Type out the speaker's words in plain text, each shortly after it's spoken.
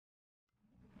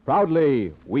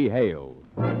Proudly we hail.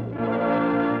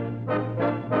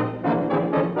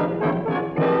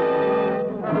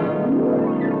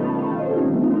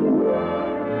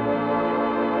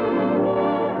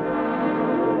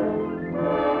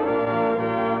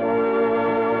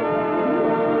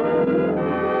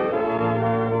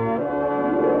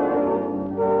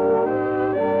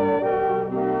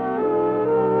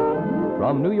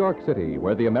 From New York City,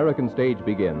 where the American stage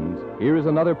begins, here is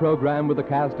another program with a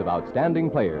cast of outstanding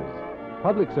players.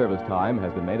 Public service time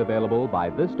has been made available by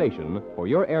this station for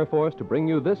your Air Force to bring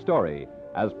you this story,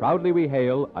 as proudly we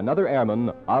hail another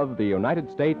airman of the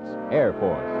United States Air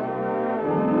Force.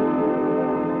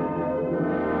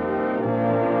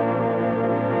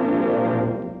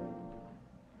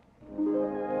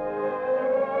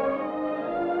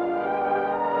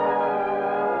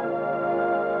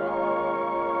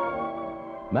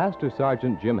 Master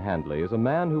Sergeant Jim Handley is a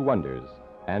man who wonders,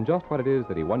 and just what it is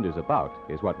that he wonders about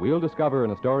is what we'll discover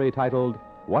in a story titled,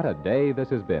 What a Day This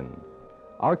Has Been.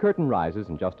 Our curtain rises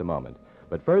in just a moment,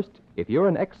 but first, if you're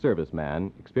an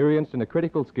ex-serviceman experienced in a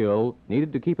critical skill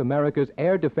needed to keep America's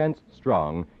air defense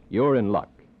strong, you're in luck.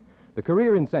 The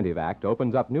Career Incentive Act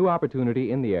opens up new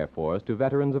opportunity in the Air Force to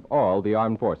veterans of all the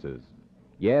armed forces.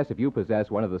 Yes, if you possess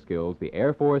one of the skills the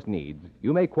Air Force needs,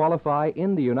 you may qualify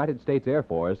in the United States Air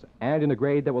Force and in a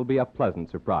grade that will be a pleasant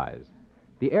surprise.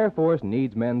 The Air Force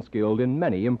needs men skilled in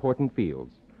many important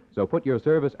fields, so put your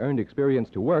service-earned experience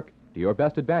to work to your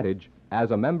best advantage as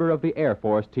a member of the Air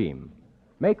Force team.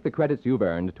 Make the credits you've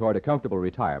earned toward a comfortable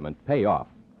retirement pay off.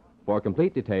 For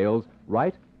complete details,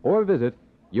 write or visit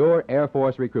your Air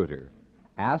Force recruiter.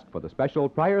 Ask for the special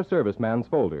Prior Serviceman's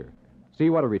folder. See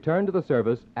what a return to the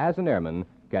service as an airman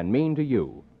can mean to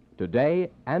you. Today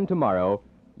and tomorrow,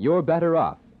 you're better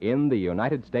off in the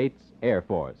United States Air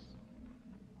Force.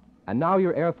 And now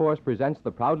your Air Force presents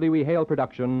the Proudly We Hail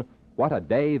production, What a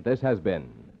Day This Has Been.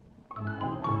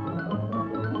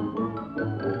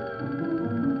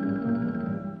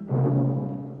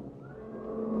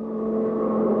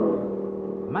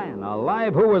 Man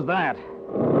alive, who was that?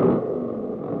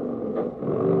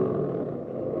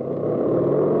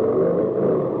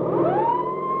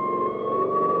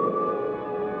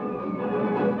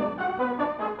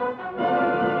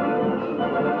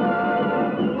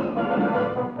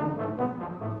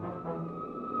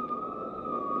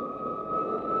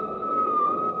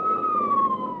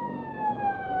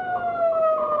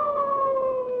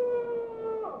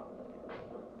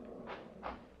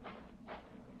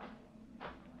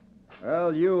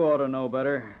 Well, you ought to know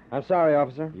better. I'm sorry,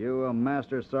 officer. You a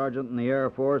master sergeant in the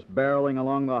Air Force barreling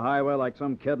along the highway like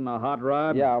some kid in a hot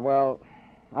rod? Yeah, well,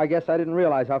 I guess I didn't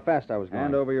realize how fast I was going.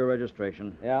 Hand over your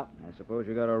registration. Yeah. I suppose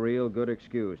you got a real good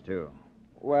excuse, too.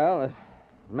 Well, as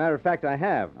a matter of fact, I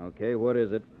have. Okay, what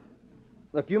is it?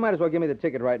 Look, you might as well give me the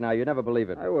ticket right now. You'd never believe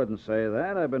it. I wouldn't say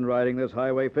that. I've been riding this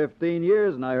highway 15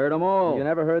 years, and I heard them all. You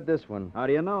never heard this one. How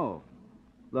do you know?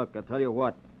 Look, I'll tell you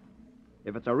what.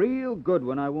 If it's a real good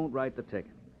one, I won't write the ticket.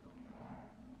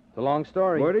 It's a long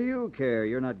story. What do you care?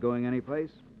 You're not going anyplace.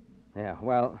 Yeah,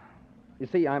 well, you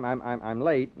see, I'm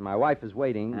late. My wife is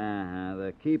waiting.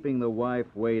 The keeping the wife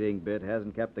waiting bit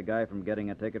hasn't kept the guy from getting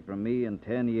a ticket from me in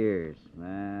 10 years.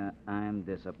 I'm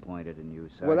disappointed in you,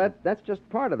 Sergeant. Well, that's just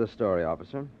part of the story,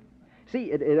 officer.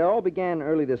 See, it all began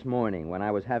early this morning when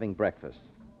I was having breakfast.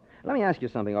 Let me ask you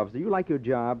something, officer. You like your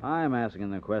job? I'm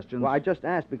asking the questions. Well, I just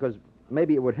asked because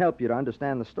maybe it would help you to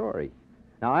understand the story.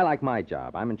 Now, I like my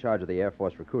job. I'm in charge of the Air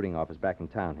Force recruiting office back in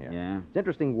town here. Yeah? It's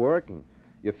interesting work, and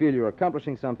you feel you're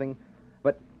accomplishing something,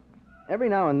 but every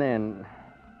now and then...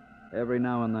 Every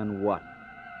now and then what?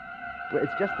 Well,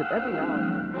 it's just that every now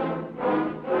and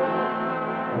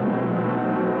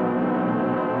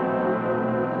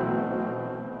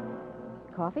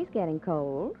then... Coffee's getting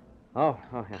cold. Oh,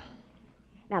 yeah.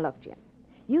 Now, look, Jim.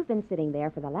 You've been sitting there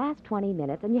for the last 20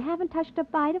 minutes, and you haven't touched a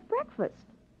bite of breakfast.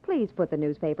 Please put the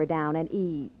newspaper down and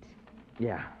eat.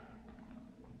 Yeah.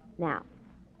 Now,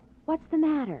 what's the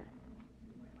matter?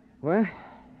 Well,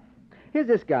 here's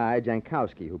this guy,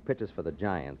 Jankowski, who pitches for the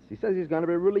Giants. He says he's going to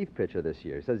be a relief pitcher this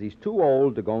year. He says he's too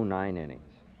old to go 9 innings.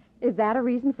 Is that a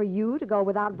reason for you to go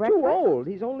without breakfast? Too old?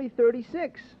 He's only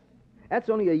 36. That's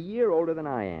only a year older than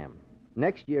I am.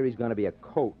 Next year, he's going to be a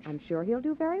coach. I'm sure he'll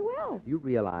do very well. You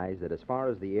realize that as far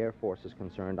as the Air Force is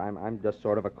concerned, I'm just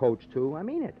sort of a coach, too? I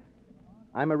mean it.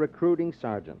 I'm a recruiting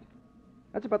sergeant.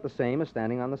 That's about the same as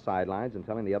standing on the sidelines and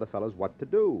telling the other fellows what to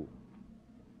do.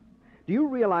 Do you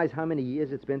realize how many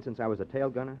years it's been since I was a tail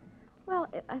gunner? Well,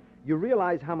 You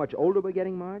realize how much older we're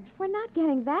getting, Marge? we're not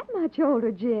getting that much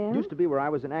older, Jim. Used to be where I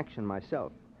was in action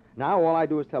myself. Now all I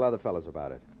do is tell other fellows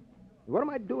about it. What am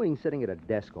I doing sitting at a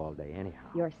desk all day, anyhow?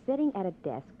 You're sitting at a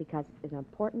desk because it's an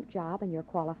important job and you're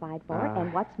qualified for it, Ah.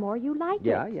 and what's more, you like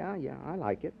Yeah, it. yeah, I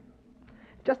like it.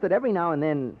 Just that every now and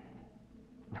then...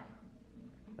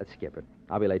 Let's skip it.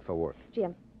 I'll be late for work.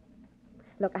 Jim,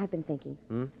 look, I've been thinking.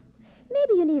 Hmm?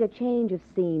 Maybe you need a change of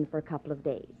scene for a couple of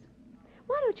days.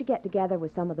 Why don't you get together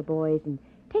with some of the boys and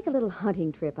take a little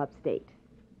hunting trip upstate?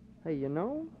 Hey, you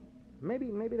know, maybe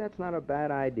that's not a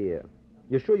bad idea.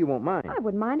 You're sure you won't mind? I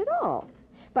wouldn't mind at all.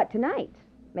 But tonight,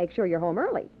 make sure you're home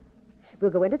early.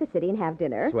 We'll go into the city and have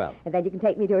dinner. Swell. And then you can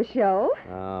take me to a show.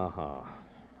 Uh-huh.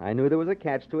 I knew there was a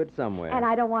catch to it somewhere. And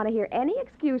I don't want to hear any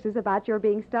excuses about your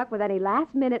being stuck with any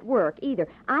last-minute work either.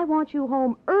 I want you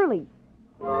home early.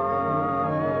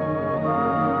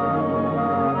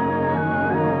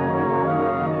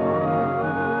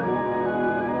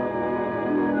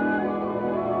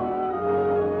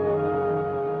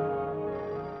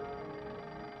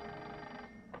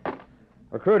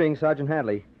 Recruiting, Sergeant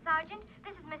Hadley. Sergeant,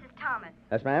 this is Mrs. Thomas.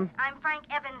 Yes, ma'am? I'm Frank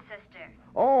Evans' sister.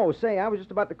 Oh, say, I was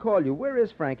just about to call you. Where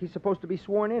is Frank? He's supposed to be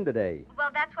sworn in today. Well,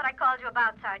 that's what I called you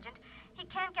about, Sergeant. He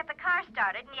can't get the car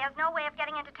started, and he has no way of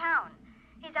getting into town.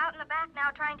 He's out in the back now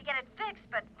trying to get it fixed,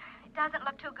 but it doesn't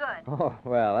look too good. Oh,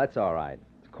 well, that's all right.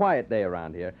 It's a quiet day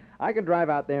around here. I can drive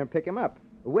out there and pick him up.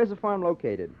 Where's the farm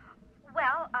located?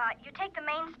 Well, you take the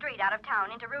main street out of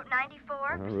town into Route 94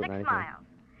 for Route 6 94. miles.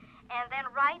 And then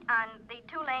right on the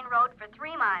 2-lane road for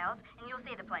 3 miles, and you'll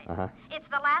see the place. Uh-huh. It's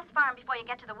the last farm before you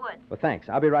get to the woods. Well, thanks.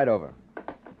 I'll be right over.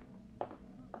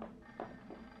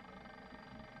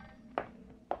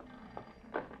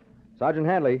 Sergeant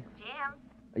Hadley. Jim,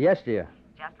 Yes, dear.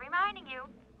 just reminding you,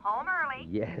 home early.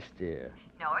 Yes, dear.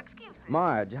 No excuses.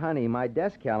 Marge, honey, my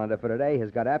desk calendar for today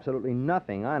has got absolutely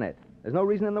nothing on it. There's no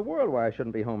reason in the world why I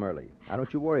shouldn't be home early. Now,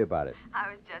 don't you worry about it. I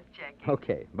was just checking.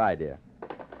 Okay, bye, dear.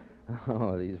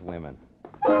 Oh, these women.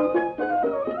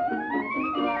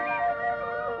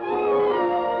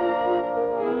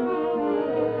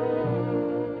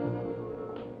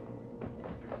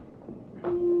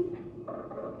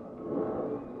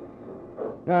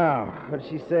 Now, what did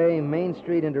she say? Main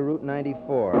Street into Route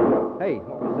 94. Hey,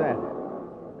 what was that?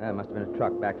 That must have been a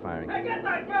truck backfiring. Hey, get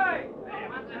that guy!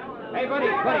 Hey, buddy,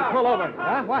 pull over.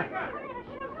 Huh? What?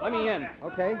 Let me in.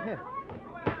 Okay, yeah.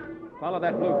 Follow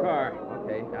that blue car.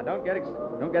 Okay. Now, don't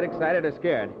get excited or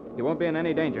scared. You won't be in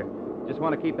any danger. Just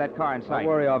want to keep that car in sight. Don't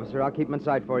worry, officer. I'll keep him in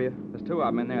sight for you. There's 2 of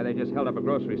them in there. They just held up a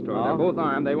grocery store. Oh? They're both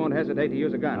armed. They won't hesitate to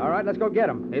use a gun. All right, let's go get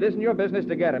him. It isn't your business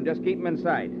to get them. Just keep them in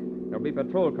sight. There'll be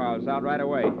patrol cars out right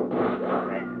away.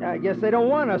 I guess they don't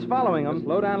want us following Just them.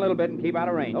 slow down a little bit and keep out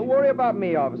of range. Don't worry about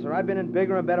me, officer. I've been in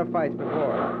bigger and better fights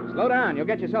before. Slow down. You'll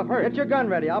get yourself hurt. Get your gun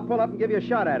ready. I'll pull up and give you a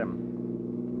shot at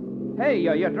him. Hey,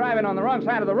 you're driving on the wrong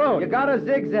side of the road. You gotta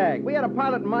zigzag. We had a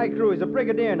pilot in my crew. He's a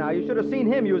brigadier now. You should have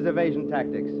seen him use evasion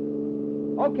tactics.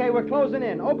 Okay, we're closing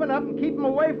in. Open up and keep him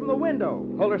away from the window.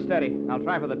 Hold her steady. I'll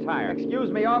try for the tire.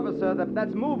 Excuse me, officer.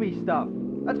 That's movie stuff.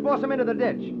 Let's force him into the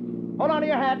ditch. Hold on to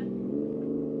your hat.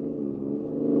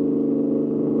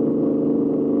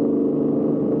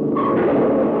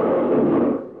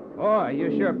 Boy,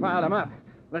 you sure piled them up.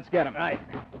 Let's get them. Right.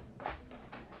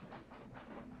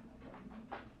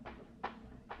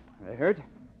 They hurt?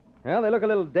 Well, they look a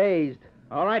little dazed.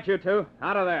 All right, you two.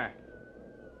 Out of there.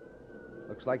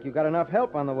 Looks like you got enough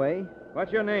help on the way.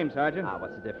 What's your name, Sergeant?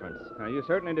 What's the difference? Now, you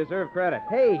certainly deserve credit.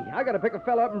 Hey, I gotta pick a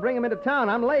fella up and bring him into town.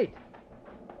 I'm late.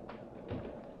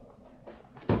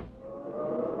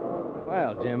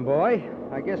 Well, Jim boy,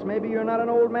 I guess maybe you're not an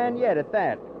old man yet at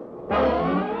that.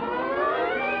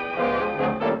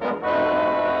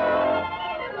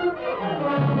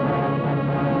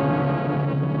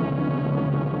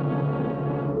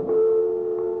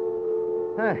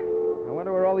 Huh. I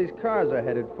wonder where all these cars are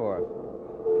headed for.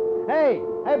 Hey,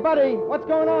 buddy, what's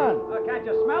going on? Can't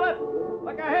you smell it?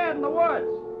 Look ahead in the woods.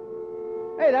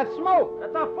 Hey, that's smoke.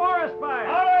 It's a forest fire.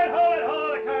 All right,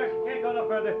 hold the cars. You can't go no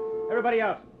further. Everybody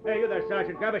out. Hey, you there,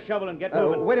 Sergeant. Grab a shovel and get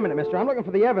moving. Wait a minute, mister. I'm looking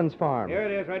for the Evans farm. Here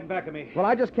it is, right in back of me. Well,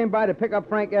 I just came by to pick up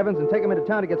Frank Evans and take him into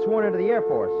town to get sworn into the Air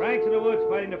Force. Frank's in the woods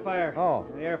fighting the fire. Oh.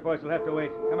 The Air Force will have to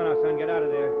wait. Come on now, son. Get out of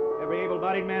there. Every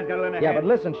able-bodied man's got to lend a Yeah, hand.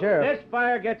 but listen, Sheriff. This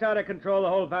fire gets out of control, the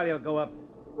whole valley will go up.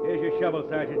 Here's your shovel,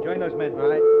 Sergeant. Join those men. All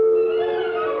right.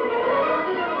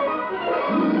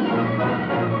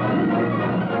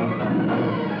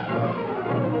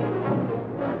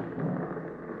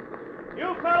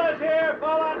 You fellas here,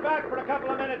 fall on back for a couple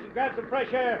of minutes and grab some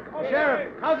fresh air.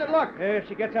 Sheriff, how's it look? If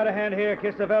she gets out of hand here,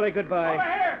 kiss the valley goodbye. Over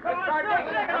here!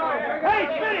 Hey,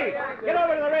 Smitty! Get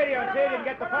over to the radio and see if you can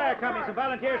get the fire company some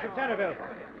volunteers from Centerville.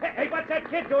 Hey, what's that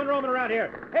kid doing roaming around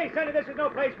here? Hey, Sonny, this is no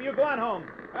place for you. Go on home.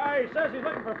 He says he's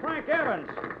looking for Frank Evans.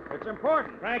 It's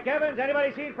important. Frank Evans?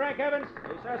 Anybody seen Frank Evans?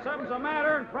 He says something's the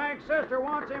matter, and Frank's sister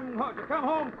wants him to come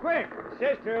home quick.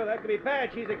 Sister? That could be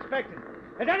bad. She's expecting.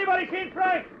 Has anybody seen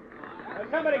Frank? Well,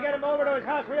 somebody get him over to his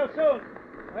house real soon.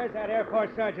 Where's that Air Force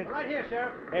sergeant? Right here,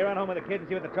 Sheriff. Hey, run home with the kid and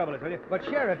see what the trouble is, will you? But,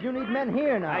 Sheriff, you need men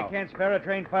here now. I can't spare a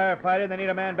trained firefighter. They need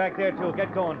a man back there, too.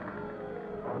 Get going.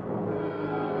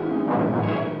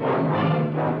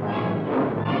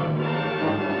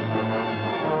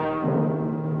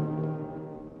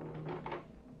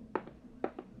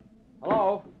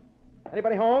 Hello?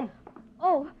 Anybody home?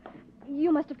 Oh,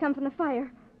 you must have come from the fire.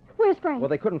 Where's Frank? Well,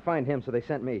 they couldn't find him, so they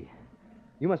sent me.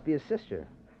 You must be his sister.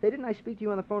 Hey, didn't I speak to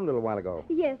you on the phone a little while ago?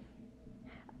 Yes.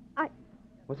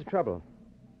 What's the trouble?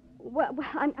 Well,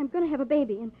 I'm going to have a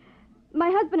baby, and my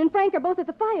husband and Frank are both at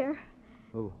the fire.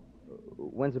 Oh,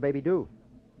 when's the baby due?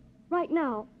 Right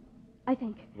now, I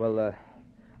think. Well,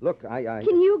 look, I...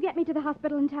 Can you get me to the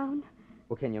hospital in town?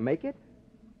 Well, can you make it?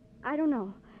 I don't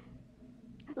know.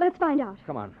 Let's find out.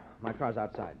 Come on. My car's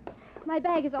outside. My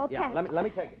bag is all Yeah, packed. let me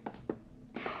take it.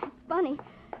 It's funny.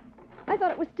 I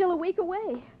thought it was still a week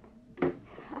away.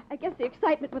 I guess the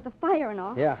excitement with the fire and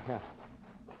all. Yeah.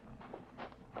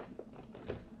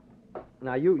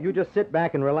 Now, you just sit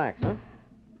back and relax, huh?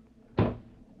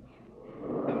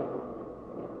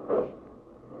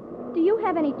 Do you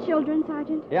have any children,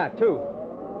 Sergeant? Yeah, 2.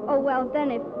 Oh, well, then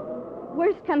if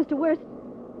worst comes to worst,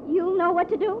 you'll know what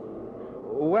to do?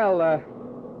 Well,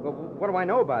 what do I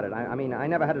know about it? I mean, I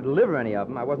never had to deliver any of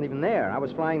them. I wasn't even there. I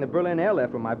was flying the Berlin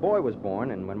airlift when my boy was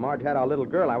born, and when Marge had our little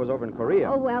girl, I was over in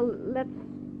Korea. Oh, well,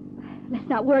 let's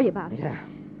not worry about it. Yeah.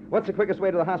 What's the quickest way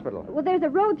to the hospital? Well, there's a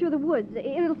road through the woods.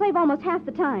 It'll save almost half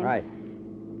the time. Right.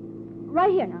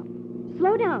 Right here now.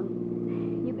 Slow down.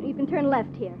 You can turn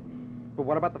left here. But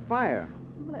what about the fire?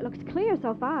 Well, it looks clear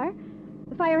so far.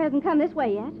 The fire hasn't come this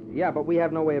way yet. Yeah, but we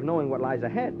have no way of knowing what lies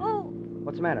ahead. Oh,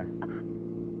 What's the matter?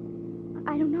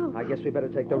 I don't know. I guess we better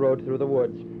take the road through the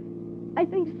woods. I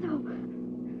think so.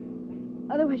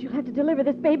 Otherwise, you'll have to deliver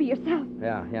this baby yourself.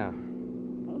 Yeah.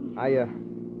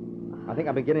 I think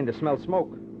I'm beginning to smell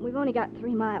smoke. We've only got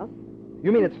 3 miles.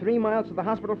 You mean it's 3 miles to the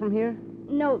hospital from here?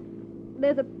 No,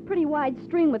 there's a pretty wide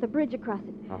stream with a bridge across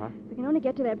it. Uh-huh. If we can only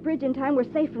get to that bridge in time,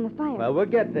 we're safe from the fire. Well, we'll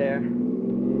get there.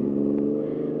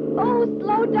 Oh,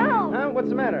 slow down! Huh? What's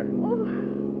the matter? Oh, the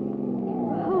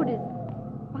road is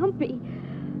bumpy.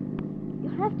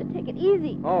 You'll have to take it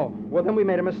easy. Oh, well, then we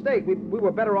made a mistake. We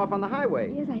were better off on the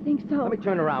highway. Yes, I think so. Let me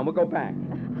turn around. We'll go back.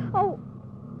 Oh,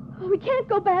 we can't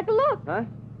go back. Look. Huh?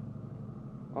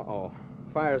 Uh-oh.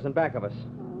 Fire's in back of us.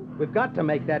 We've got to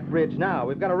make that bridge now.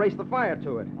 We've got to race the fire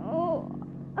to it. Oh.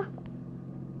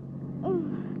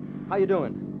 How you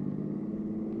doing?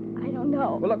 I don't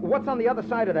know. Well, look, what's on the other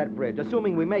side of that bridge,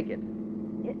 assuming we make it?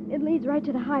 It leads right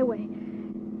to the highway.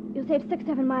 You'll save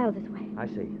 6-7 miles this way. I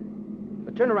see.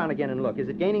 But turn around again and look. Is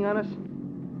it gaining on us?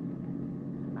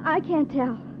 I can't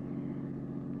tell.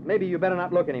 Maybe you better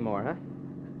not look anymore, huh?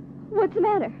 What's the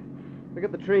matter? Look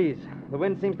at the trees. The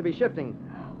wind seems to be shifting.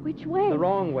 Which way? The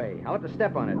wrong way. I'll have to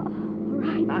step on it.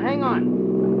 Right. Now, hang on.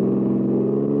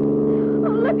 Oh,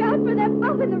 look out for that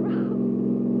bump in the road.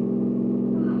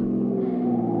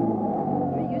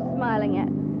 What are you smiling at?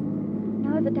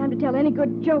 Now's the time to tell any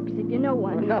good jokes if you know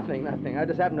one. Nothing. I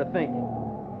just happen to think.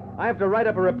 I have to write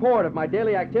up a report of my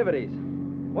daily activities.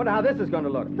 Wonder how this is going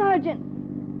to look. Sergeant,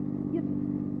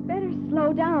 you'd better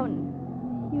slow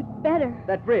down. You'd better.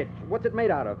 That bridge, what's it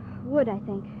made out of? Wood, I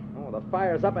think. Oh, the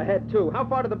fire's up ahead, too. How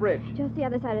far to the bridge? Just the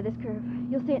other side of this curve.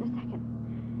 You'll see it in a second.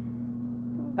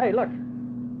 Hey, look.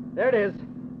 There it is.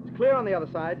 It's clear on the other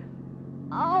side.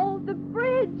 Oh, the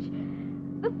bridge!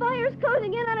 The fire's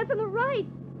closing in on it from the right.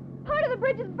 Part of the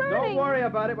bridge is burning. Don't worry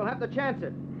about it. We'll have to chance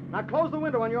it. Now close the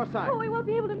window on your side. Oh, we won't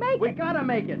be able to make We it. gotta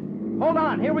make it. Hold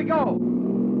on. Here we go.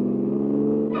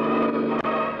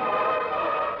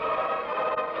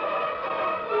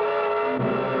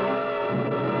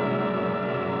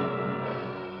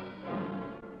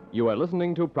 You are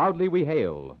listening to Proudly We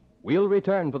Hail. We'll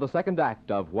return for the second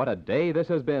act of What a Day This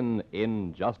Has Been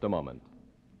in just a moment.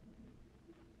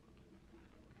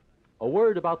 A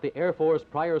word about the Air Force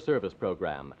Prior Service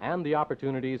Program and the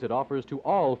opportunities it offers to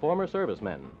all former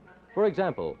servicemen. For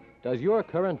example, does your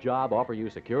current job offer you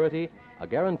security, a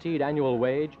guaranteed annual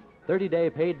wage, 30-day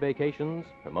paid vacations,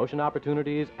 promotion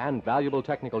opportunities, and valuable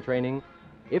technical training?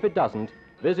 If it doesn't,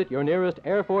 visit your nearest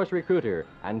Air Force recruiter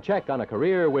and check on a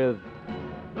career with...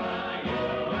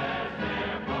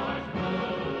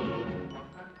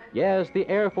 Yes, the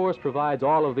Air Force provides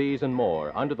all of these and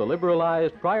more under the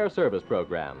liberalized prior service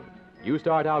program. You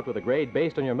start out with a grade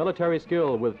based on your military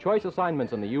skill with choice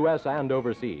assignments in the U.S. and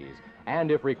overseas. And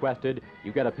if requested,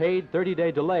 you get a paid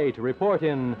 30-day delay to report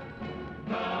in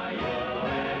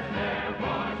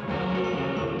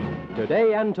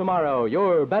today and tomorrow.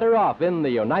 You're better off in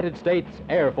the United States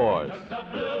Air Force. The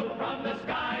blue from the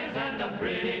skies and a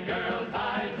pretty girl's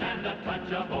eyes and a touch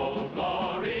of old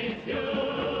glory's hue.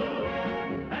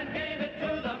 And gave it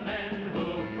to the men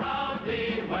who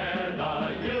proudly wear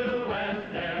the U.S.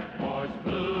 Air Force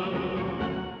blue.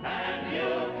 And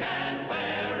you can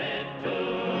wear it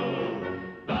too.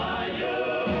 The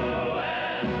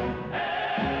U.S.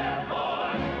 Air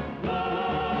Force blue.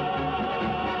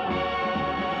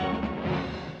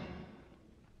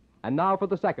 And now for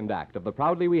the second act of the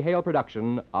Proudly We Hail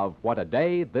production of What a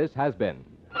Day This Has Been.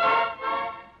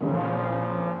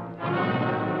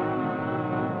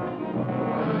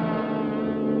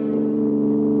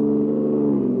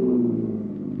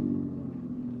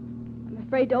 I'm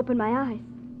afraid to open my eyes.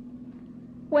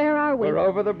 Where are we? We're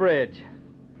over the bridge.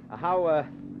 How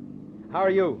are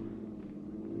you?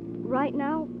 Right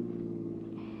now,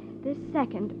 this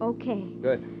second, okay.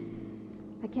 Good.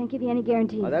 I can't give you any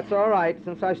guarantees. Oh, that's all right.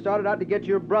 Since I started out to get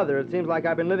your brother, it seems like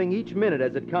I've been living each minute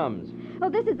as it comes. Oh,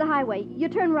 this is the highway. You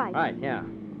turn right. Right, yeah.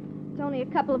 It's only a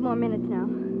couple of more minutes now.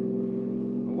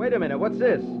 Wait a minute. What's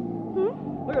this?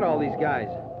 Hmm? Look at all these guys.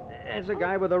 There's a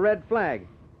guy with a red flag.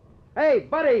 Hey,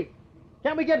 buddy,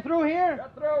 can't we get through here?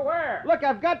 Get through where? Look,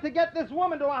 I've got to get this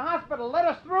woman to a hospital. Let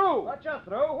us through. Let you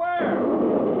through where?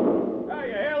 Hey,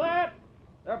 you hear that?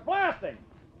 They're blasting.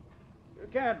 You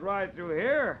can't ride through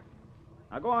here.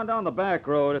 Now go on down the back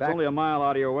road. It's only a mile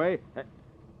out of your way.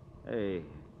 Hey,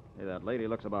 that lady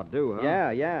looks about due, huh?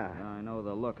 Yeah. I know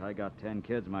the look. I got 10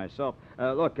 kids myself.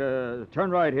 Look,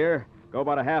 turn right here. Go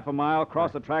about a half a mile,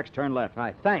 cross the tracks, turn left.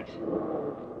 Right, thanks.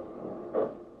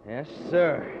 Yes,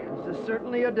 sir. This is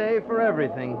certainly a day for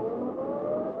everything.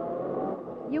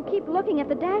 You keep looking at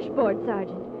the dashboard,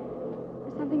 Sergeant.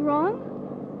 Is something wrong?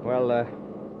 Well,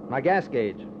 my gas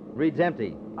gauge reads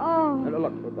empty. Oh.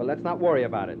 Look, let's not worry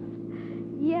about it.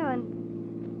 Yeah,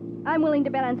 and I'm willing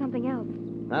to bet on something else.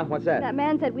 Huh? What's that? That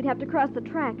man said we'd have to cross the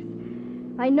tracks.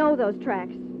 I know those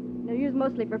tracks. They're used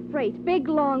mostly for freight. Big,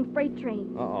 long freight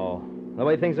trains. Uh-oh. The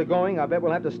way things are going, I bet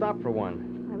we'll have to stop for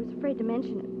one. I was afraid to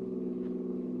mention it.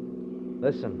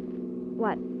 Listen.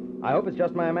 What? I hope it's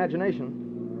just my imagination.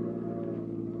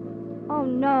 Oh,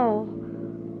 no.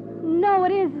 No,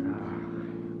 it isn't.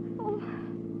 Oh,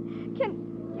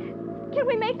 can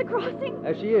we make the crossing?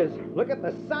 There she is. Look at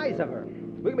the size of her.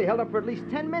 We can be held up for at least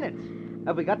 10 minutes.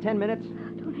 Have we got 10 minutes?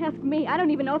 Don't ask me. I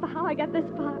don't even know how I got this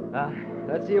far.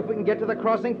 Let's see if we can get to the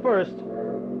crossing first.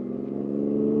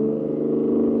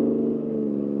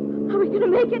 Are we going to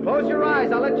make it? Close your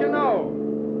eyes. I'll let you know.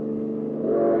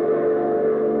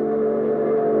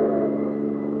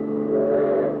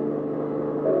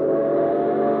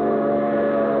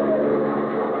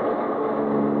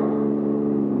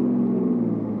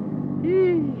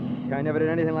 I never did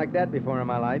anything like that before in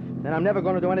my life, and I'm never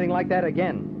going to do anything like that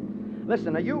again.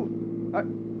 Listen, are you...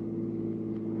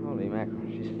 Holy mackerel,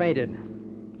 she's fainted.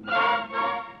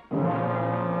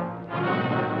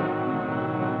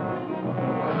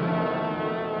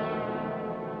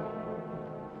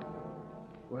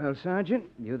 Well, Sergeant,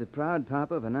 you're the proud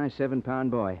papa of a nice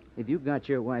 7-pound boy. If you got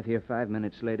your wife here 5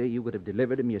 minutes later, you would have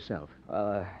delivered him yourself.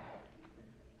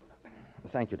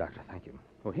 Thank you, Doctor, thank you.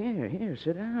 Oh, here,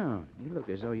 sit down. You look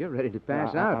as though you're ready to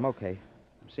pass out. I'm okay.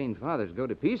 I've seen fathers go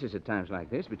to pieces at times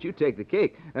like this, but you take the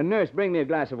cake. Nurse, bring me a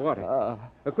glass of water.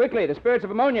 Quickly, the spirits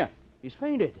of ammonia. He's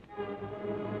fainted.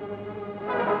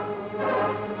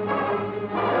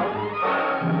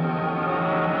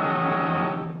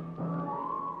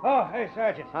 Oh, hey,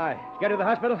 Sergeant. Hi. Did you get to the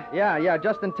hospital? Yeah,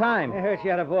 just in time. I heard she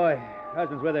had a boy.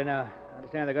 Husband's with her now. I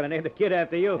understand they're going to name the kid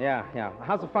after you. Yeah.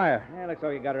 How's the fire? Yeah, looks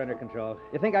like you got her under control.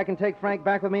 You think I can take Frank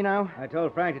back with me now? I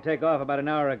told Frank to take off about an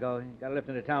hour ago. He got a lift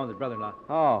into town with his brother-in-law.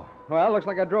 Oh, well, looks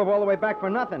like I drove all the way back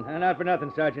for nothing. Not for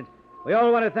nothing, Sergeant. We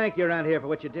all want to thank you around here for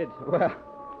what you did. Well,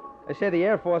 they say the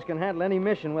Air Force can handle any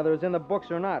mission, whether it's in the books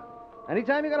or not.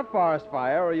 Anytime you got a forest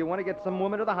fire or you want to get some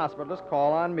woman to the hospital, just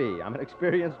call on me. I'm an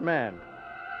experienced man.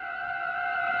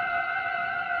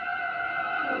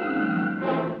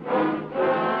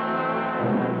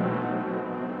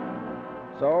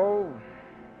 So,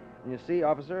 you see,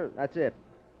 officer, that's it.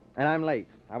 And I'm late.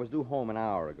 I was due home an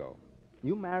hour ago.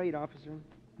 You married, officer?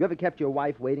 You ever kept your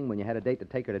wife waiting when you had a date to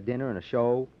take her to dinner and a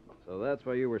show? So that's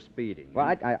why you were speeding. Well,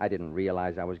 I didn't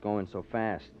realize I was going so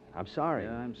fast. I'm sorry.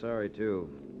 Yeah, I'm sorry, too.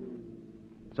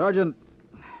 Sergeant,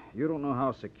 You don't know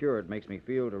how secure it makes me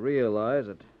feel to realize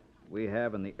that we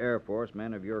have in the Air Force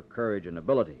men of your courage and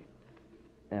ability.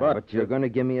 Yeah, But but you're going to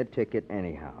give me a ticket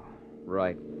anyhow.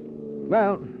 Right.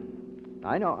 Well,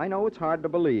 I know it's hard to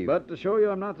believe. But to show you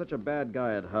I'm not such a bad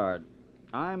guy at heart,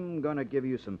 I'm going to give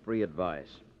you some free advice.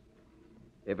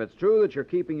 If it's true that you're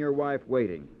keeping your wife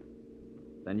waiting,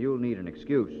 then you'll need an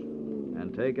excuse.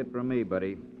 And take it from me,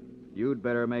 buddy, you'd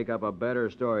better make up a better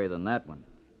story than that one.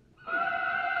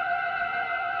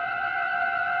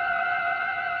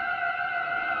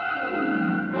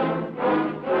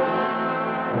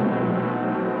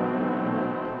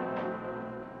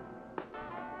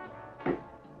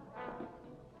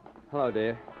 Hello,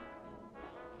 dear.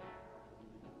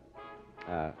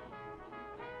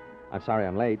 I'm sorry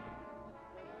I'm late.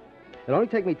 It'll only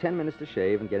take me 10 minutes to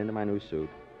shave and get into my new suit.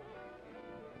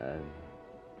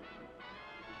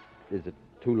 Is it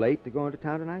too late to go into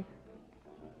town tonight?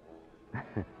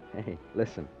 Hey,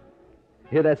 listen.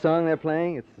 Hear that song they're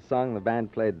playing? It's the song the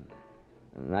band played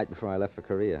the night before I left for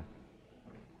Korea.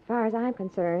 As far as I'm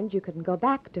concerned, you can go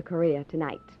back to Korea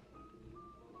tonight.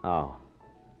 Oh.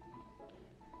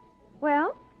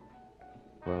 Well,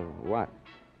 Well, what?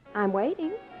 I'm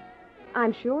waiting.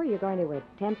 I'm sure you're going to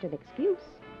attempt an excuse.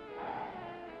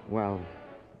 Well,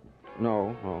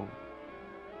 no.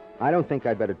 I don't think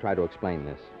I'd better try to explain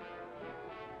this.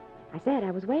 I said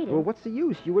I was waiting. Well, what's the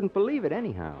use? You wouldn't believe it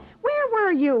anyhow. Where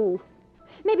were you?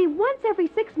 Maybe once every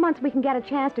 6 months we can get a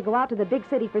chance to go out to the big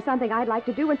city for something I'd like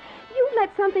to do, and you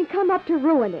let something come up to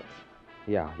ruin it.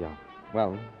 Yeah.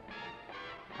 Well,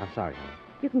 I'm sorry, honey.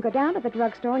 You can go down to the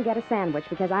drugstore and get a sandwich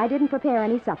because I didn't prepare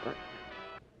any supper.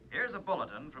 Here's a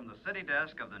bulletin from the city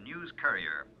desk of the News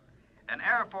Courier. An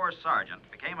Air Force sergeant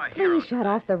became a hero. Please shut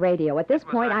off the radio. At this It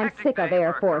was point, a I'm hectic sick of day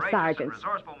Air for a Force courageous and sergeants.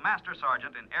 resourceful master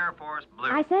sergeant in Air Force Blue.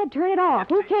 I said turn it off.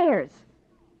 Who cares?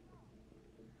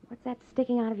 What's that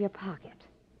sticking out of your pocket?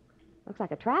 Looks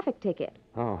like a traffic ticket.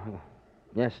 Oh,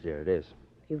 yes, dear, it is.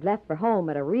 If you'd left for home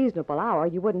at a reasonable hour,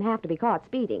 you wouldn't have to be caught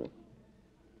speeding.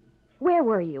 Where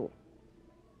were you?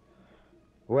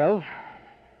 Well,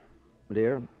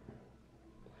 dear,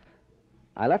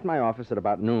 I left my office at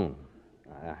about noon.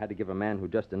 I had to give a man who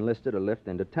just enlisted a lift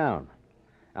into town.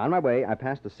 On my way, I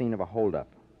passed the scene of a holdup.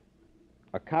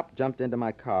 A cop jumped into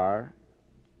my car,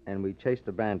 and we chased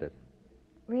a bandit.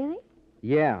 Really?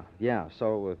 Yeah.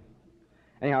 So,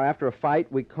 anyhow, after a fight,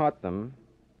 we caught them.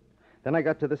 Then I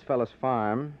got to this fellow's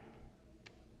farm.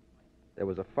 There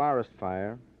was a forest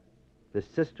fire. His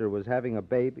sister was having a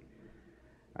baby.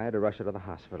 I had to rush her to the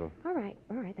hospital. All right,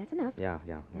 that's enough. Yeah.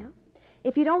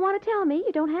 If you don't want to tell me,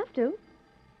 you don't have to.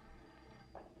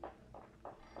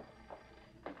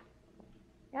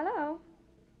 Hello?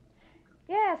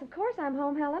 Yes, of course I'm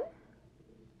home, Helen.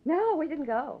 No, we didn't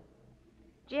go.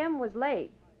 Jim was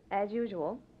late, as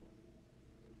usual.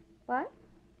 What?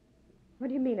 What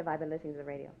do you mean, have I been listening to the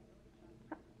radio?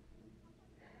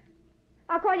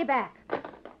 I'll call you back.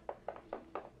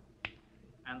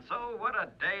 And so, what a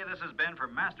day this has been for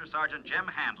Master Sergeant Jim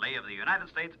Handley of the United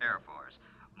States Air Force.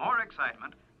 More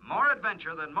excitement, more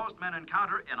adventure than most men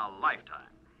encounter in a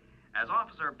lifetime. As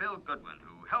Officer Bill Goodwin,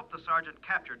 who helped the sergeant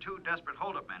capture two desperate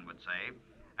holdup men, would say,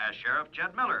 as Sheriff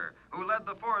Jed Miller, who led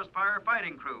the forest fire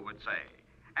fighting crew, would say,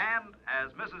 and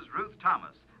as Mrs. Ruth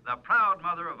Thomas, the proud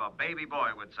mother of a baby boy,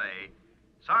 would say,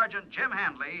 Sergeant Jim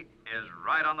Handley is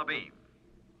right on the beam.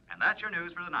 And that's your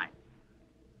news for the night.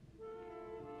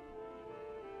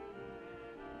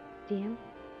 Jim,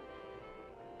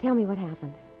 tell me what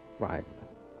happened. Why,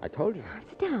 I told you.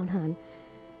 Sit down, hon.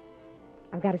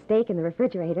 I've got a steak in the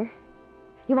refrigerator.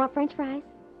 You want French fries?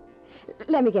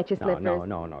 Let me get you slippers.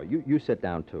 No. You sit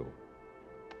down, too.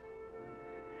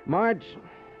 Marge,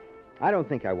 I don't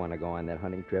think I want to go on that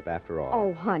hunting trip after all.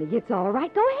 Oh, honey, it's all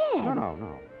right. Go ahead.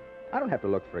 No. I don't have to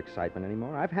look for excitement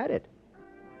anymore. I've had it.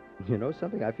 You know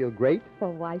something? I feel great.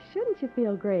 Well, why shouldn't you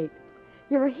feel great?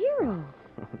 You're a hero.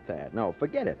 Thad, no,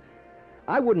 forget it.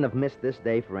 I wouldn't have missed this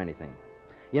day for anything.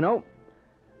 You know,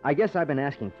 I guess I've been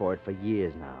asking for it for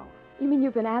years now. You mean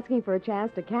you've been asking for a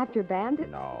chance to capture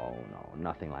bandits? No,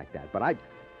 nothing like that. But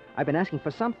I've been asking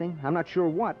for something. I'm not sure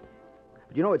what.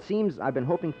 But you know, it seems I've been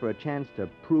hoping for a chance to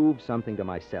prove something to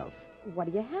myself. What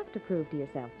do you have to prove to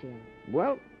yourself, Jim?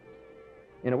 Well,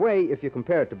 in a way, if you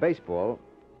compare it to baseball,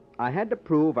 I had to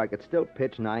prove I could still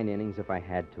pitch 9 innings if I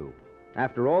had to.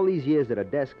 After all these years at a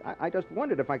desk, I just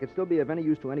wondered if I could still be of any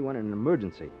use to anyone in an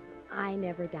emergency. I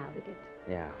never doubted it.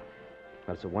 Yeah,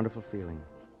 but it's a wonderful feeling.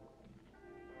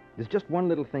 There's just one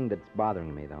little thing that's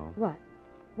bothering me, though. What?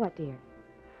 What, dear?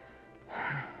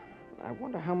 I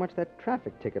wonder how much that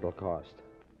traffic ticket will cost.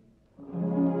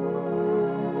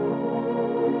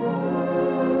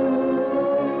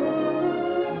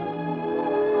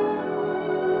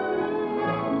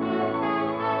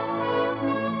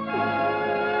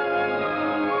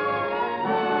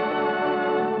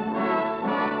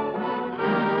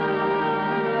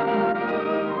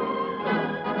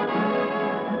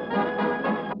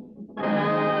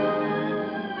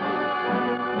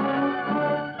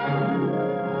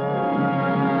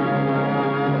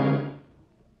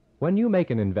 When you make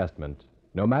an investment,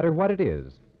 no matter what it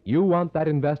is, you want that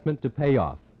investment to pay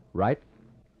off, right?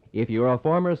 If you're a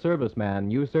former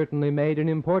serviceman, you certainly made an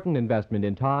important investment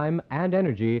in time and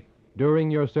energy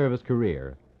during your service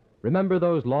career. Remember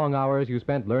those long hours you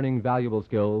spent learning valuable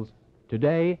skills?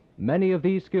 Today, many of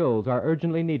these skills are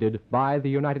urgently needed by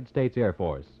the United States Air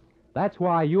Force. That's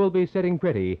why you'll be sitting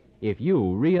pretty if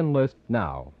you re-enlist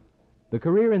now. The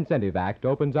Career Incentive Act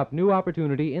opens up new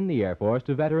opportunity in the Air Force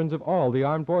to veterans of all the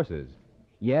armed forces.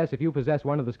 Yes, if you possess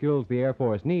one of the skills the Air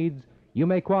Force needs, you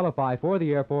may qualify for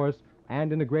the Air Force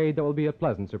and in a grade that will be a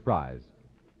pleasant surprise.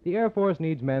 The Air Force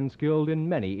needs men skilled in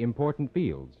many important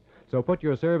fields, so put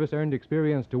your service-earned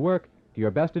experience to work to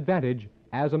your best advantage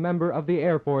as a member of the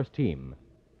Air Force team.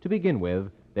 To begin with,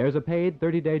 there's a paid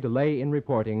 30-day delay in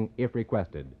reporting if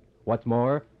requested. What's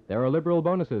more, there are liberal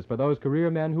bonuses for those career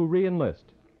men who re-enlist.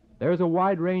 There's a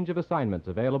wide range of assignments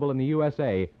available in the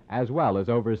USA as well as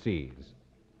overseas.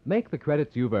 Make the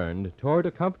credits you've earned toward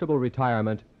a comfortable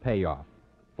retirement pay off.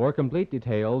 For complete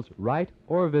details, write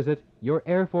or visit your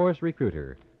Air Force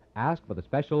recruiter. Ask for the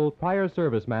special Prior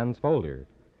Serviceman's folder.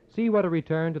 See what a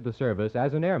return to the service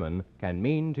as an airman can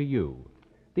mean to you.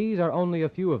 These are only a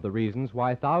few of the reasons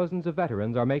why thousands of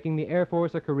veterans are making the Air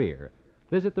Force a career.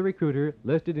 Visit the recruiter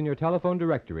listed in your telephone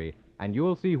directory, and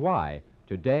you'll see why,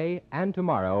 today and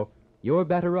tomorrow, you're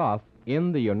better off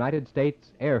in the United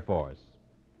States Air Force.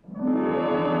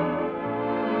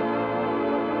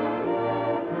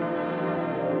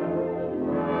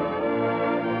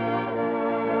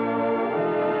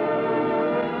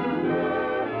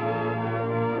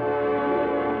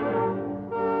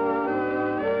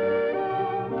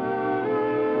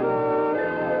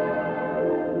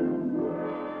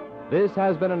 This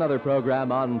has been another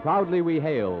program on Proudly We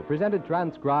Hail, presented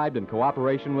transcribed in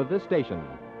cooperation with this station.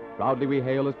 Proudly We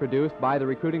Hail is produced by the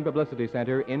Recruiting Publicity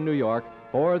Center in New York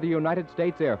for the United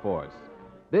States Air Force.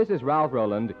 This is Ralph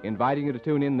Rowland inviting you to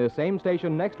tune in this same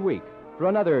station next week for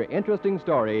another interesting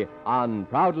story on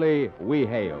Proudly We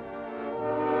Hail.